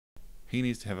he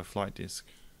needs to have a flight disk.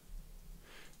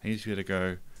 He needs to be able to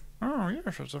go, oh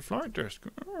yes, it's a flight disk.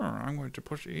 Oh, I'm going to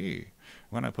push E.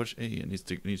 When I push E, it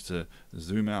needs to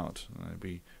zoom out.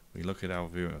 We look at our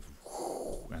view,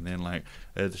 and then like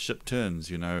the ship turns,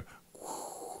 you know,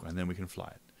 and then we can fly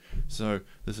it. So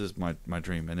this is my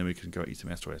dream, and then we can go eat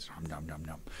some asteroids. Nom, nom,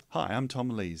 nom. Hi, I'm Tom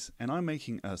Lees, and I'm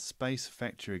making a space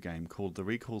factory game called The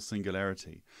Recall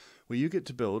Singularity, where you get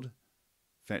to build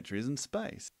factories in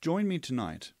space. Join me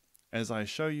tonight as I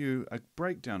show you a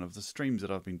breakdown of the streams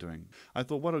that I've been doing. I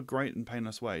thought, what a great and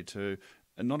painless way to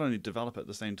not only develop at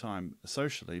the same time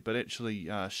socially, but actually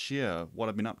share what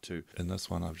I've been up to. In this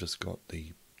one, I've just got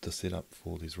the setup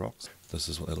for these rocks. This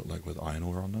is what they look like with iron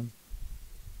ore on them,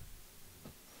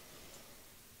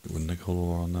 with nickel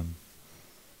ore on them,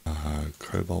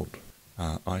 cobalt,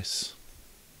 ice.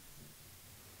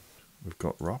 We've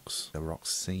got rocks, a rock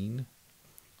scene.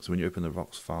 So when you open the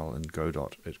rocks file in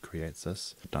Godot, it creates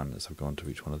this. What I've done is I've gone to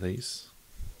each one of these.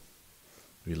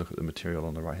 We look at the material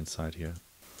on the right hand side here,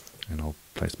 and I'll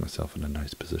place myself in a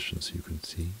nice position so you can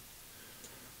see.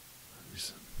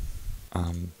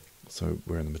 So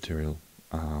we're in the material.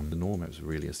 The norm map is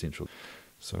really essential,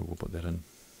 so we'll put that in.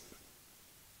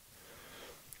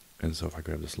 And so if I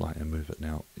grab this light and move it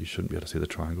now, you shouldn't be able to see the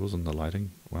triangles and the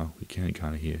lighting. Well, you can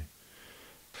kind of hear.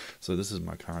 So this is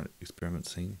my current experiment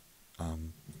scene.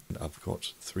 And I've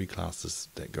got 3 classes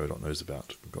that Godot knows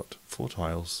about. We've got 4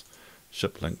 tiles,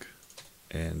 ship link,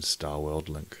 and star world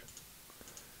link.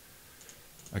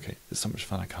 Okay, it's so much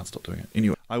fun I can't stop doing it.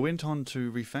 Anyway, I went on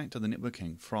to refactor the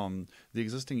networking from the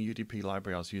existing UDP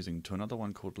library I was using to another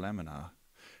one called Laminar.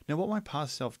 Now what my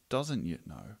past self doesn't yet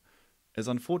know is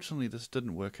unfortunately this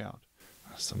didn't work out.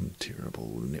 Some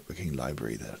terrible networking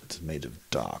library that's made of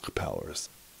dark powers.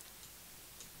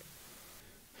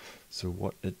 So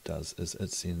what it does is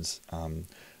it sends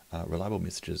reliable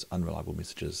messages, unreliable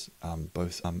messages,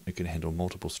 both. It can handle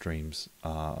multiple streams,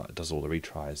 it does all the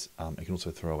retries, it can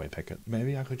also throw away packet.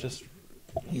 Maybe I could just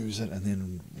use it and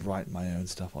then write my own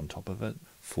stuff on top of it.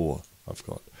 4 I've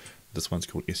got. This one's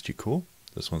called SG Core,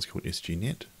 this one's called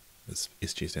SGNet.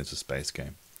 SG stands for Space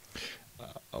Game.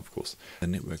 Of course, the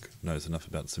network knows enough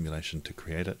about simulation to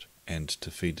create it and to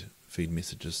feed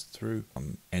messages through,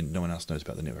 and no one else knows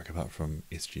about the network apart from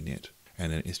SGNet.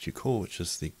 And in SG Core, which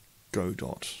is the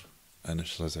Godot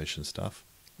initialization stuff,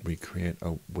 we create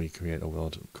a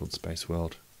world called Space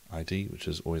World ID, which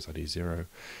is always ID 0,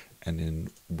 and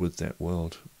then with that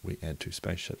world we add 2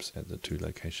 spaceships at the 2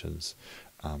 locations,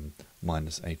 -18,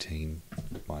 -18,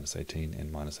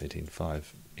 and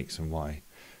 -18.5 X and Y.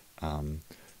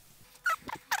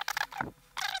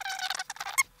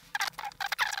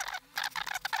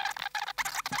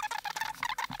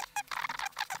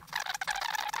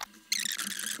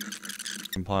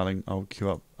 Compiling, I'll queue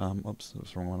up, oops,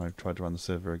 that's the wrong one, I tried to run the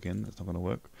server again, that's not going to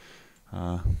work.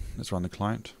 Let's run the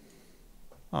client.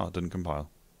 Oh, it didn't compile.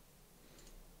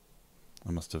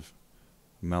 I must have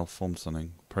malformed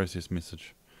something. Process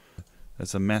message.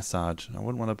 It's a massage. I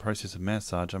wouldn't want to process a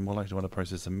massage, I'm more likely to want to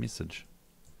process a message.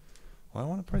 Well, I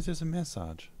want to process a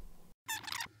massage.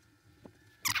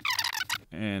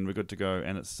 And we're good to go,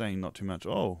 and it's saying not too much.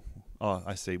 Oh,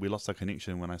 I see, we lost our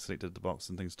connection when I selected the box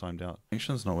and things timed out.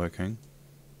 Connection's not working.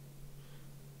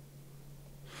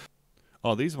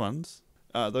 Oh, these ones,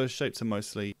 those shapes are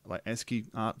mostly like ASCII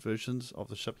art versions of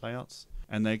the ship layouts,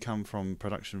 and they come from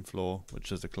production floor,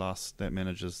 which is the class that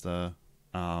manages the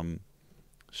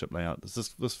ship layout. There's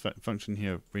this function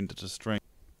here, render to string,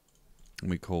 and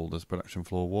we call this production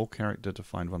floor wall character to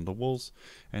find one of the walls,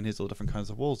 and here's all the different kinds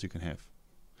of walls you can have.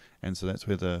 And so that's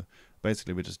where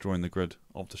basically we're just drawing the grid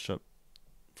of the ship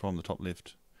from the top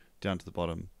left down to the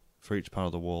bottom. For each part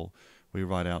of the wall, we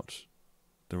write out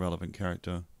the relevant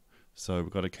character. So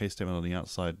we've got a case statement on the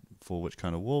outside for which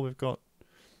kind of wall we've got,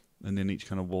 and then each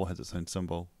kind of wall has its own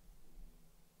symbol.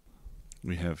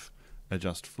 We have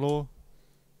adjust floor.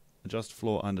 Adjust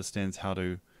floor understands how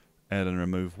to add and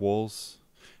remove walls,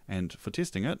 and for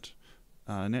testing it,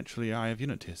 naturally I have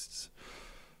unit tests.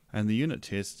 And the unit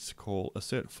tests call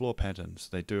assert floor patterns.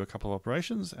 They do a couple of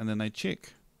operations and then they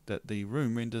check that the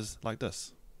room renders like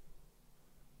this,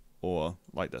 or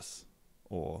like this,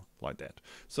 or like that.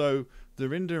 So the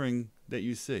rendering that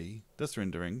you see, this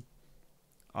rendering,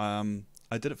 I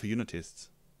did it for unit tests.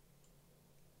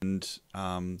 And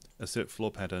assert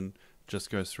floor pattern just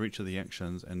goes through each of the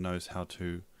actions and knows how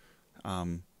to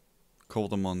call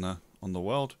them on the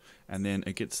world, and then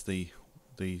it gets the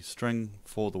string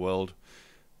for the world,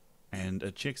 and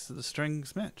it checks that the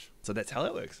strings match. So that's how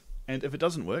that works. And if it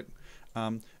doesn't work,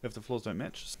 if the floors don't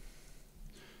match,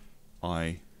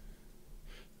 I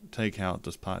take out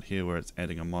this part here where it's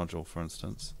adding a module, for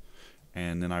instance,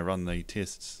 and then I run the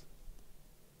tests.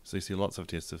 So you see lots of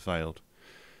tests have failed.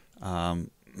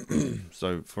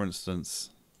 So for instance,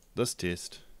 this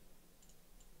test,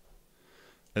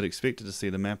 it expected to see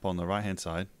the map on the right hand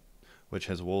side, which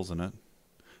has walls in it,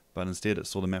 but instead it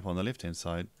saw the map on the left hand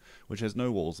side, which has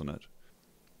no walls in it.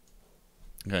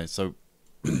 Okay, so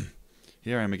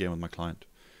here I am again with my client.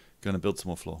 Going to build some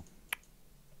more floor.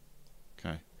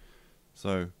 Okay,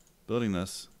 so building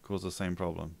this caused the same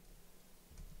problem.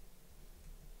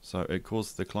 So it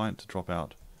caused the client to drop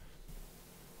out.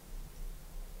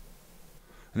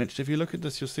 And actually, if you look at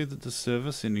this, you'll see that the server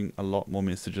is sending a lot more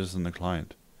messages than the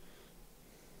client.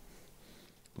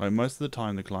 Like most of the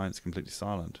time, the client's completely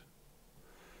silent.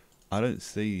 I don't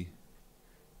see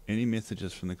any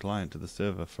messages from the client to the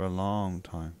server for a long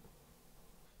time.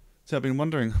 So I've been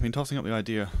wondering, I've been tossing up the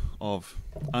idea of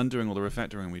undoing all the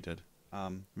refactoring we did.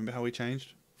 Remember how we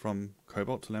changed from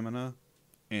Cobalt to Laminar?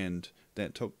 And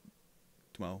that took,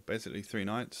 well, basically 3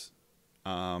 nights,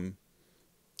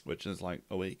 which is like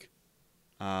a week.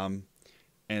 And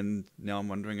now I'm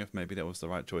wondering if maybe that was the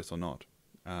right choice or not.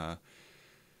 I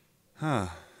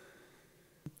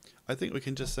think we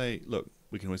can just say, look,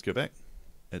 we can always go back.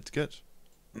 It's good.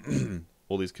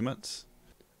 All these commits.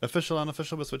 Official,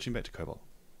 unofficial, we're switching back to Cobalt.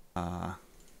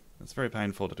 It's very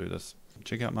painful to do this.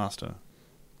 Check out master.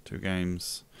 2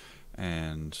 games.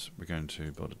 And we're going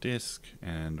to build a desk.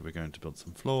 And we're going to build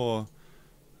some floor.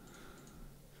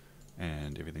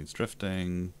 And everything's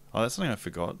drifting. Oh, that's something I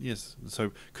forgot. Yes.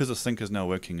 So, because the sync is now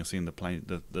working, you're seeing the plane,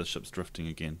 the ship's drifting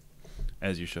again.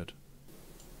 As you should.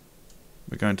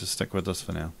 We're going to stick with this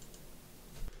for now.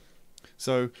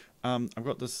 So, I've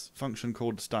got this function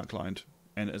called start client,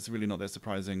 and it's really not that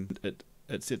surprising.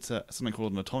 It sets something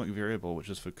called an atomic variable, which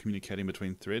is for communicating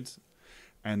between threads,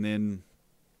 and then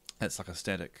it's like a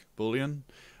static boolean,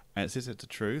 and it sets it to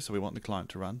true, so we want the client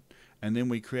to run, and then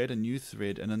we create a new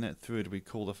thread, and in that thread we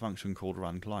call the function called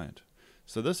run client.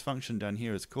 So this function down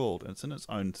here is called, and it's in its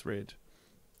own thread,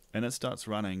 and it starts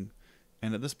running.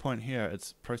 And at this point here,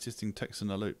 it's processing ticks in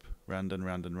a loop, round and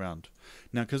round and round.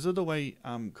 Now, because of the way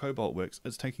Cobalt works,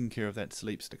 it's taking care of that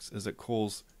sleep sticks, as it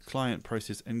calls client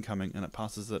process incoming, and it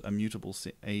passes it a mutable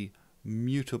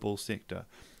sector.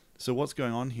 So what's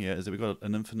going on here is that we've got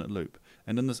an infinite loop,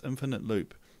 and in this infinite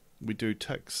loop, we do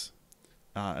ticks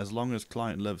as long as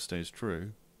client live stays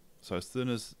true. So as soon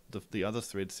as the other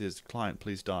thread says client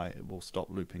please die, it will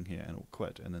stop looping here and it will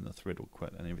quit, and then the thread will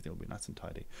quit, and everything will be nice and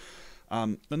tidy.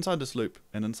 Inside this loop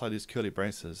and inside these curly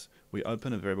braces, we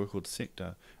open a variable called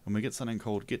sector, and we get something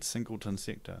called get singleton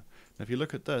sector. Now if you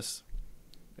look at this,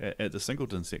 at the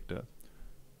singleton sector,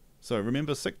 so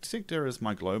remember sector is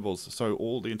my globals,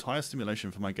 so the entire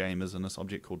simulation for my game is in this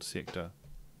object called sector,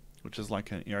 which is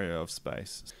like an area of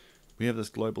space. We have this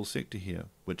global sector here,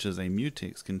 which is a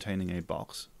mutex containing a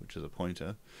box, which is a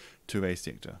pointer, to a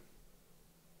sector.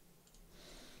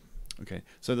 Okay,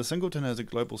 so the singleton has a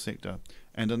global sector,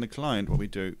 and in the client what we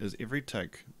do is every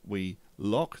tick we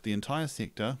lock the entire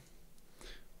sector,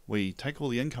 we take all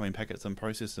the incoming packets and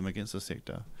process them against the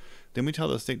sector, then we tell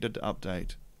the sector to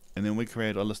update, and then we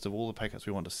create a list of all the packets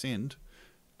we want to send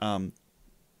to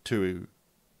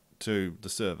the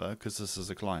server, because this is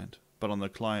a client. But on the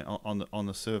client, on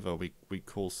the server, we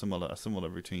call a similar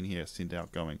routine here, send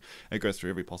outgoing. It goes through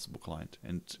every possible client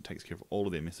and takes care of all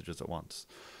of their messages at once.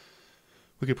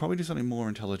 We could probably do something more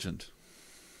intelligent.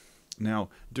 Now,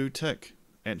 do tick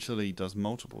actually does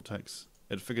multiple ticks.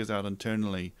 It figures out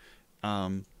internally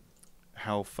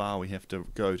how far we have to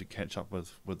go to catch up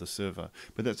with the server.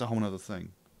 But that's a whole other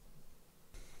thing.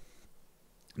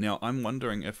 Now, I'm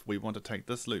wondering if we want to take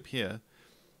this loop here,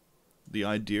 the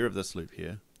idea of this loop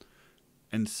here,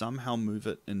 and somehow move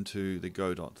it into the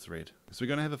go.thread. So we're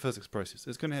going to have a physics process.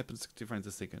 It's going to happen 60 frames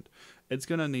a second. It's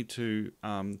going to need to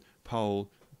poll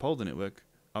the network,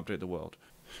 update the world.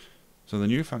 So the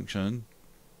new function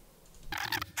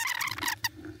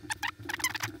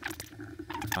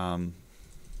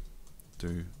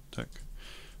do tick,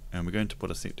 and we're going to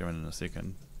put a sector in a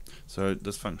second. So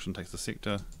this function takes the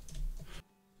sector.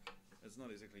 It's not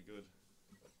exactly good,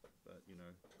 but you know,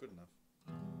 good enough.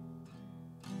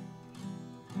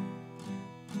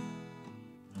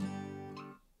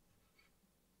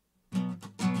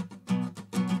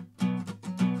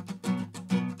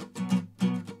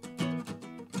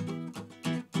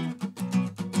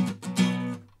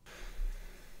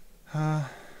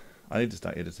 I need to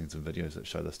start editing some videos that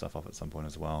show this stuff off at some point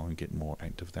as well and get more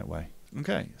active that way.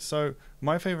 Okay, so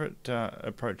my favorite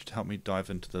approach to help me dive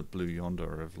into the blue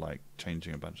yonder of like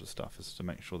changing a bunch of stuff is to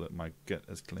make sure that my Git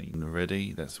is clean and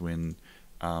ready. That's when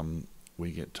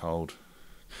we get told.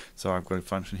 So I've got a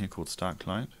function here called start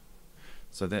client.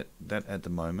 So that at the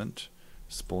moment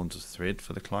spawns a thread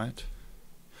for the client,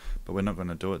 but we're not going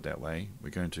to do it that way. We're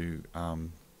going to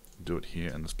do it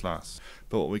here in this class.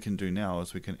 But what we can do now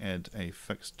is we can add a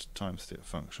fixed time step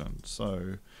function.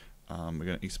 So we're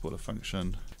going to export a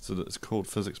function so that it's called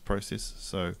physics process.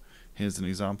 So here's an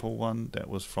example one that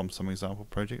was from some example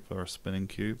project for a spinning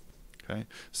cube. Okay,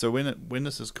 so when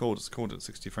this is called, it's called at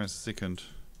 60 frames a second.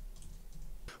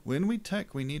 When we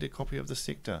tick, we need a copy of the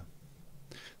sector.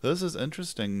 This is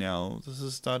interesting now. This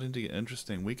is starting to get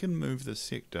interesting. We can move the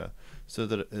sector so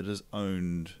that it is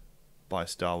owned by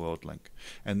StarWorld Link.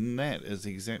 And that is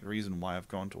the exact reason why I've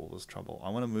gone to all this trouble. I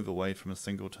want to move away from a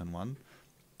singleton one.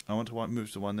 I want to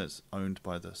move to one that's owned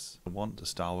by this. I want the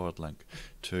StarWorld Link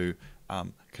to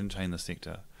contain the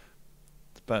sector.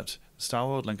 But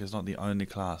StarWorld Link is not the only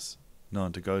class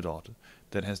known to Godot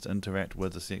that has to interact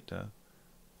with the sector.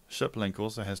 ShipLink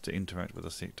also has to interact with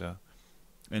the sector.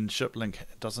 And ShipLink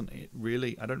doesn't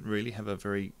really, I don't really have a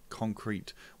very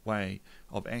concrete way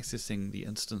of accessing the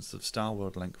instance of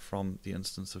StarWorld Link from the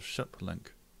instance of ShipLink.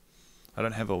 I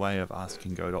don't have a way of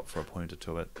asking Godot for a pointer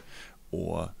to it,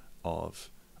 or of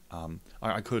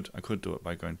I could do it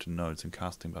by going to nodes and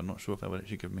casting, but I'm not sure if that would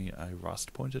actually give me a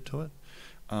Rust pointer to it.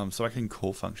 So I can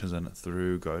call functions in it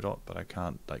through Godot, but I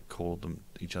can't like call them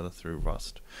each other through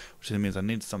Rust, which means I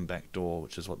need some backdoor,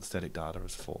 which is what the static data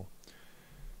is for.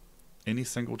 Any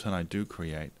singleton I do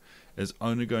create is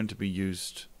only going to be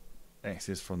used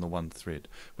accessed from the one thread,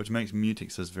 which makes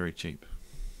mutexes very cheap.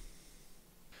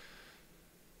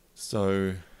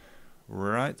 So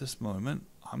right this moment,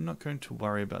 I'm not going to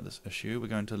worry about this issue. We're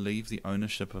going to leave the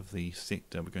ownership of the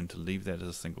sector. We're going to leave that as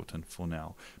a singleton for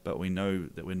now. But we know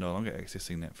that we're no longer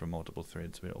accessing that from multiple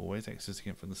threads. We're always accessing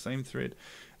it from the same thread.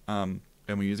 And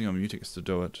we're using our mutex to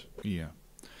do it. Yeah.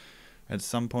 At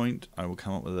some point, I will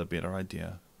come up with a better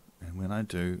idea. And when I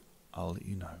do, I'll let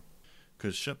you know.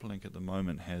 Because ShipLink at the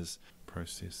moment has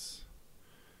process,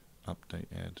 update,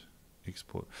 add,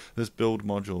 export. This build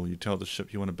module, you tell the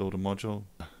ship you want to build a module.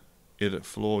 Edit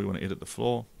floor, you want to edit the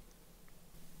floor.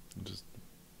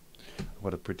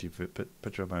 What a pretty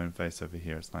picture of my own face over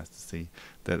here. It's nice to see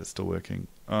that it's still working.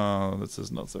 Oh, this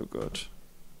is not so good.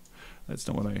 That's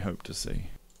not what I hope to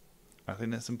see. I think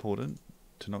that's important,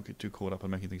 to not get too caught up on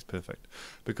making things perfect,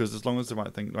 because as long as the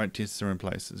right tests are in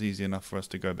place, it's easy enough for us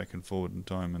to go back and forward in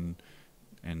time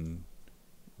and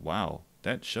wow,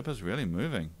 that ship is really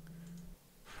moving.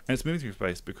 And it's moving through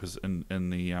space because in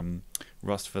the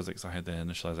Rust physics I had the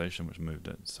initialization which moved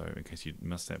it, so in case you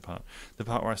missed that part, the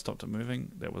part where I stopped it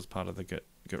moving, that was part of the Git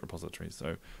repository.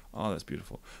 So that's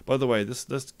beautiful. By the way, this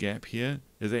gap here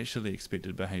is actually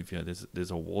expected behavior.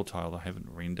 There's a wall tile I haven't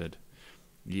rendered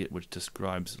yet which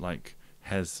describes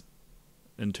has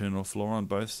internal floor on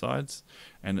both sides,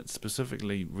 and it's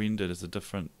specifically rendered as a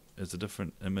different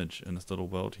image in this little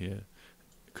world here.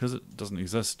 Because it doesn't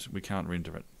exist, we can't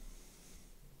render it.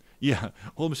 Yeah,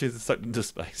 all the machines are sucked into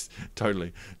space.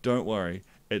 Totally. Don't worry.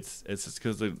 It's just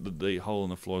because the hole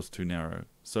in the floor is too narrow.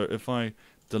 So if I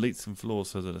delete some floors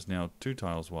so that it's now 2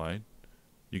 tiles wide,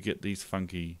 you get these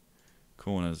funky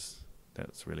corners.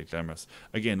 That's really glamorous.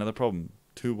 Again, another problem.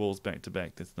 2 walls back to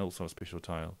back. That's also a special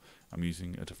tile. I'm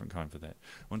using a different kind for that.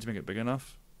 Once you make it big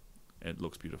enough, it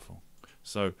looks beautiful.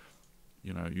 So,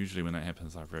 usually when that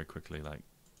happens, I very quickly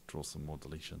draw some more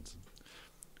deletions.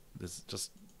 There's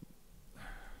just...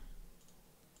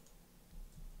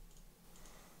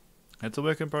 It's a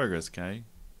work in progress, okay?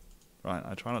 Right,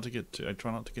 I try not to get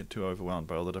too overwhelmed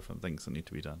by all the different things that need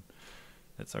to be done.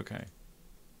 It's okay.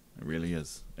 It really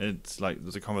is. It's like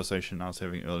there's a conversation I was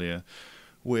having earlier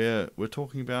where we're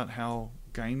talking about how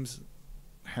games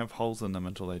have holes in them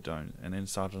until they don't, and then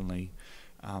suddenly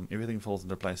everything falls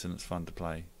into place and it's fun to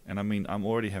play. And I mean, I'm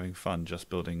already having fun just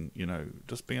building,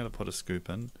 just being able to put a scoop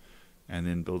in and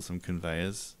then build some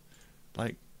conveyors.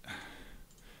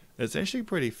 It's actually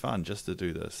pretty fun just to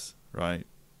do this, right?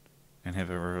 And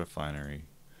have a refinery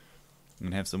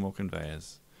and have some more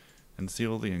conveyors and see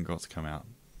all the ingots come out.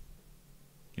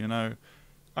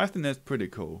 I think that's pretty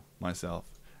cool myself.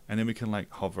 And then we can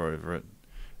hover over it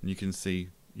and you can see,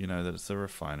 that it's a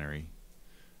refinery.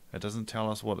 It doesn't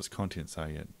tell us what its contents are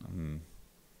yet.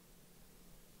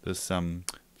 This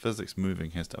physics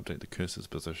moving has to update the cursor's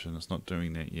position. It's not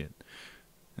doing that yet.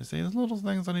 You see, there's little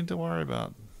things I need to worry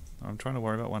about. I'm trying to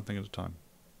worry about one thing at a time.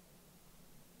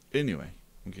 Anyway,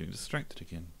 I'm getting distracted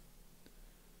again.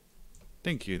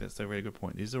 Thank you, that's a really good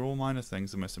point. These are all minor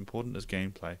things. The most important is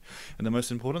gameplay. And the most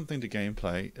important thing to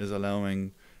gameplay is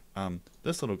allowing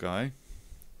this little guy,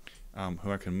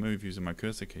 who I can move using my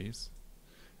cursor keys,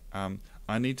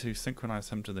 I need to synchronize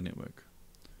him to the network.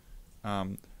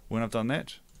 When I've done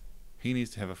that, he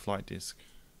needs to have a flight disk.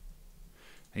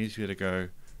 He needs to be able to go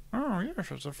oh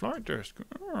yes, it's a flight disk.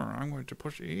 Oh, I'm going to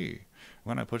push E.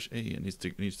 When I push E, it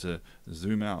needs to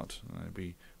zoom out.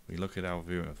 We look at our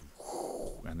view,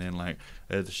 and then like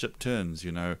the ship turns,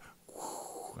 you know,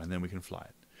 and then we can fly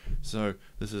it. So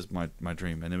this is my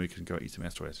dream, and then we can go eat some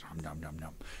asteroids. Nom nom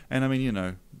nom. And I mean, you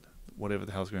know, whatever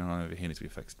the hell's going on over here needs to be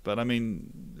fixed. But I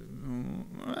mean,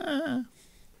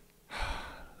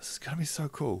 this is gonna be so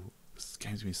cool. This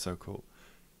game's gonna be so cool.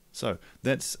 So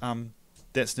that's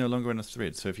no longer in a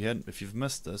thread. So if you've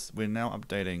missed this, we're now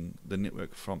updating the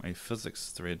network from a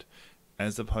physics thread,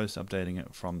 as opposed to updating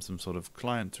it from some sort of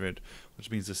client thread, which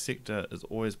means the sector is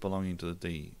always belonging to the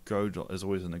D. Is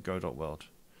always in the Go world.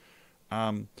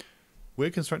 Where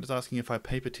Construct is asking if I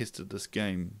paper tested this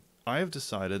game, I have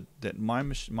decided that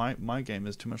my game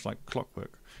is too much like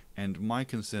Clockwork, and my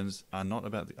concerns are not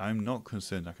about I'm not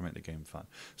concerned I can make the game fun.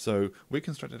 So we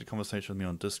constructed a conversation with me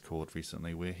on Discord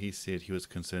recently where he said he was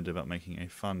concerned about making a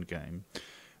fun game,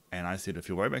 and I said if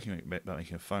you're worried about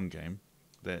making a fun game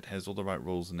that has all the right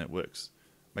rules and that works,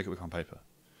 make it work on paper.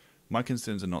 My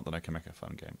concerns are not that I can make a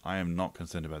fun game. I am not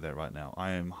concerned about that right now.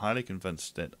 I am highly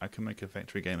convinced that I can make a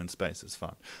factory game in space. It's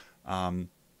fun. I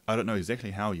don't know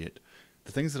exactly how yet.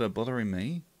 The things that are bothering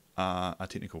me are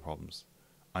technical problems.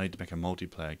 I need to make a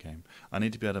multiplayer game. I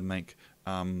need to be able to make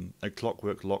a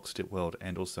Clockwork lockstep world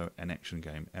and also an action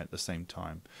game at the same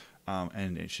time,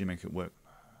 and actually make it work.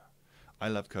 I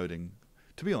love coding.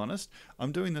 To be honest,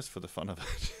 I'm doing this for the fun of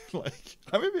it. Like,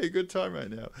 I'm having a good time right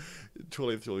now,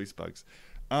 trawling through all these bugs.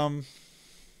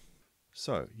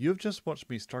 So, you've just watched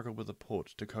me struggle with the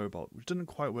port to Cobalt, which didn't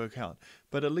quite work out,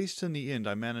 but at least in the end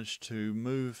I managed to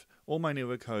move all my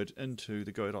network code into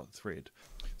the Go thread.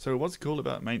 So what's cool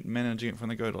about managing it from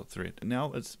the Go thread?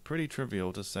 Now it's pretty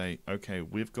trivial to say, okay,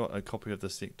 we've got a copy of the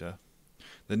sector,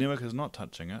 the network is not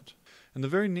touching it, and the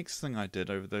very next thing I did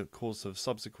over the course of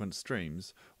subsequent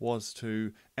streams was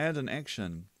to add an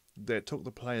action that took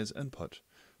the player's input.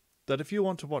 That if you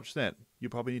want to watch that, you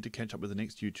probably need to catch up with the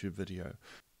next YouTube video.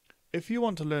 If you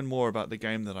want to learn more about the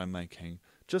game that I'm making,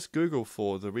 just Google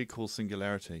for the Recall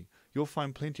Singularity. You'll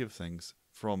find plenty of things,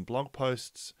 from blog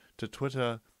posts to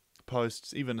Twitter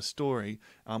posts, even a story.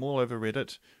 I'm all over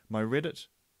Reddit. My Reddit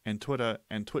and Twitter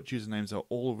and Twitch usernames are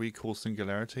all Recall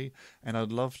Singularity, and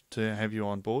I'd love to have you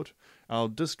on board. Our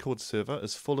Discord server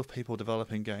is full of people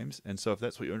developing games, and so if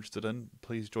that's what you're interested in,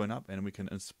 please join up and we can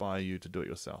inspire you to do it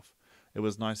yourself. It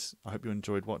was nice. I hope you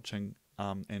enjoyed watching,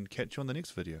 and catch you on the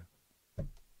next video.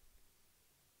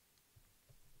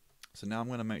 So now I'm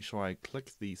going to make sure I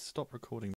click the stop recording